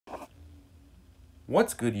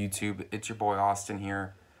What's good, YouTube? It's your boy Austin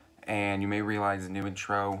here, and you may realize a new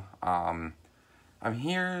intro. I'm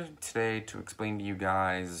here today to explain to you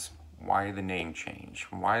guys why the name change.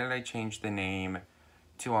 Why did I change the name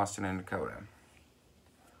to Austin and Dakota?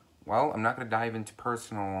 Well, I'm not going to dive into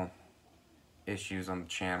personal issues on the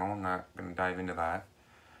channel. I'm not going to dive into that.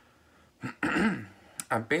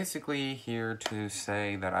 I'm basically here to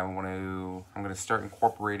say that I'm going to start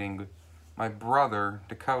incorporating my brother,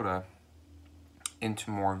 Dakota,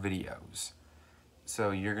 into more videos.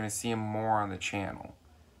 So you're going to see him more on the channel.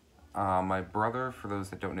 My brother, for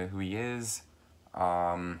those that don't know who he is,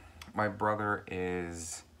 my brother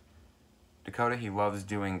is Dakota. He loves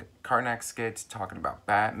doing Karnak skits, talking about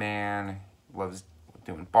Batman. He loves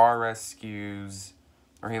doing bar rescues,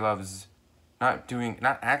 or he loves not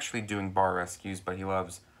actually doing bar rescues, but he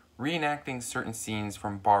loves reenacting certain scenes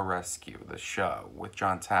from Bar Rescue, the show with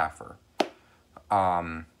John Taffer.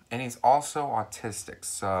 And he's also autistic,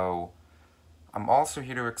 so I'm also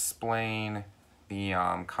here to explain the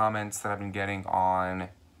comments that I've been getting on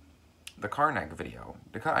the Karnak video.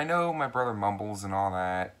 I know my brother mumbles and all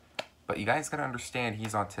that, but you guys gotta understand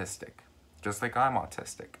he's autistic, just like I'm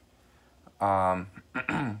autistic.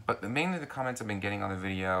 But mainly the comments I've been getting on the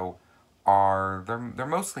video are, they're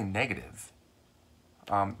mostly negative.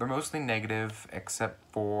 They're mostly negative, except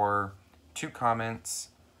for 2 comments,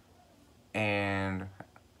 and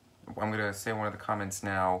I'm gonna say one of the comments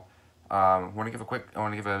now. I want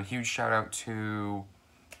to give a huge shout out to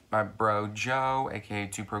my bro Joe, aka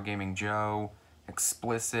 2Pro Gaming Joe.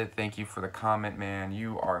 Explicit, thank you for the comment, man.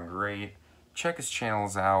 You are great. Check his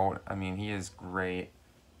channels out. I mean, he is great.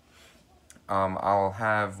 I'll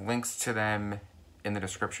have links to them in the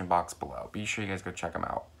description box below. Be sure you guys go check them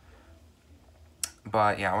out.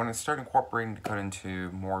 But yeah, I want to start incorporating Dakota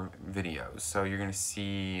into more videos. So you're gonna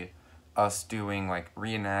see us doing like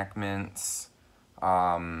reenactments,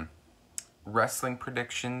 wrestling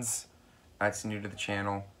predictions. That's new to the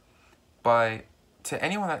channel. But to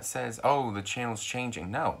anyone that says, oh, the channel's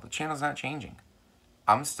changing, no, the channel's not changing.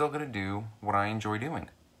 I'm still gonna do what I enjoy doing.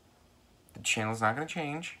 The channel's not gonna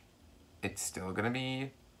change. It's still gonna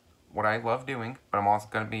be what I love doing, but I'm also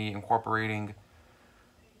gonna be incorporating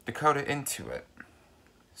Dakota into it.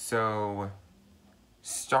 So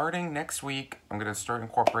starting next week, I'm going to start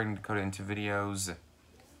incorporating Dakota into videos.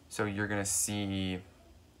 So you're going to see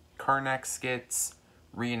Karnak skits,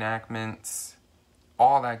 reenactments,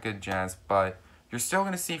 all that good jazz. But you're still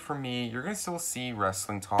going to see from me, you're going to still see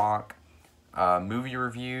wrestling talk, movie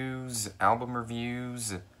reviews, album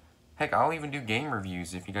reviews. Heck, I'll even do game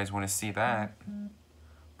reviews if you guys want to see that.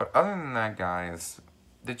 But other than that, guys,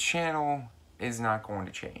 the channel is not going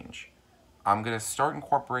to change. I'm going to start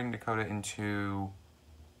incorporating Dakota into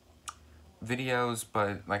videos,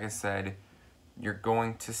 but like I said, you're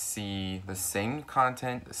going to see the same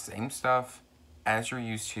content, the same stuff as you're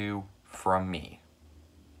used to from me.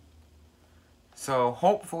 So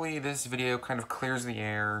hopefully this video kind of clears the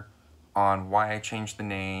air on why I changed the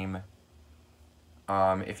name.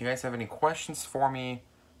 If you guys have any questions for me,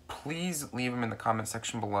 please leave them in the comment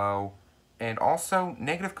section below. And also,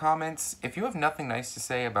 negative comments, if you have nothing nice to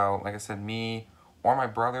say about, like I said, me or my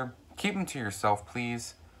brother, keep them to yourself,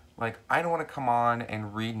 please. Like, I don't want to come on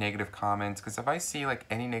and read negative comments, because if I see, like,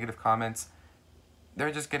 any negative comments,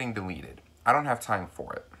 they're just getting deleted. I don't have time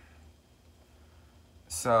for it.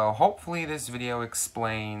 So, hopefully this video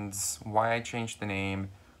explains why I changed the name.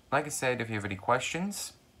 Like I said, if you have any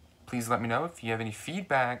questions, please let me know. If you have any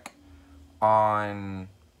feedback on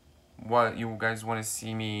what you guys want to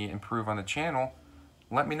see me improve on the channel,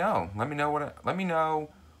 let me know. Let me know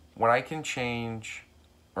what I can change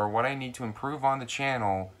or what I need to improve on the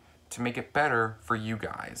channel to make it better for you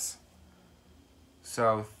guys.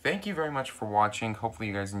 So thank you very much for watching. Hopefully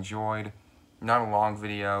you guys enjoyed. Not a long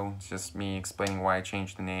video, it's just me explaining why I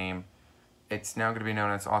changed the name. It's now going to be known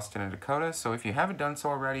as Austin and Dakota. So if you haven't done so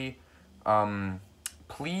already,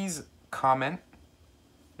 please comment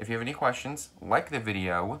if you have any questions, like the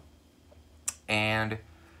video, and,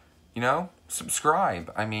 you know,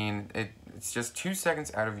 subscribe. I mean, it's just 2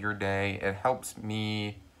 seconds out of your day. It helps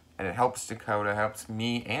me, and it helps Dakota, helps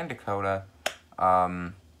me and Dakota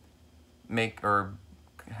have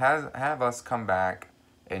us come back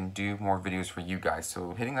and do more videos for you guys.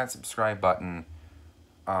 So hitting that subscribe button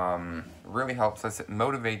really helps us. It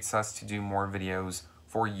motivates us to do more videos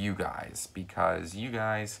for you guys, because you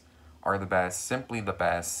guys are the best, simply the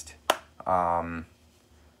best.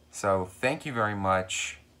 So thank you very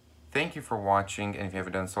much. Thank you for watching, and if you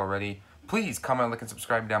haven't done so already, please comment, like, and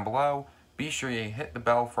subscribe down below. Be sure you hit the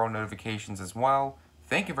bell for all notifications as well.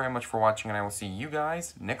 Thank you very much for watching, and I will see you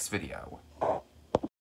guys next video.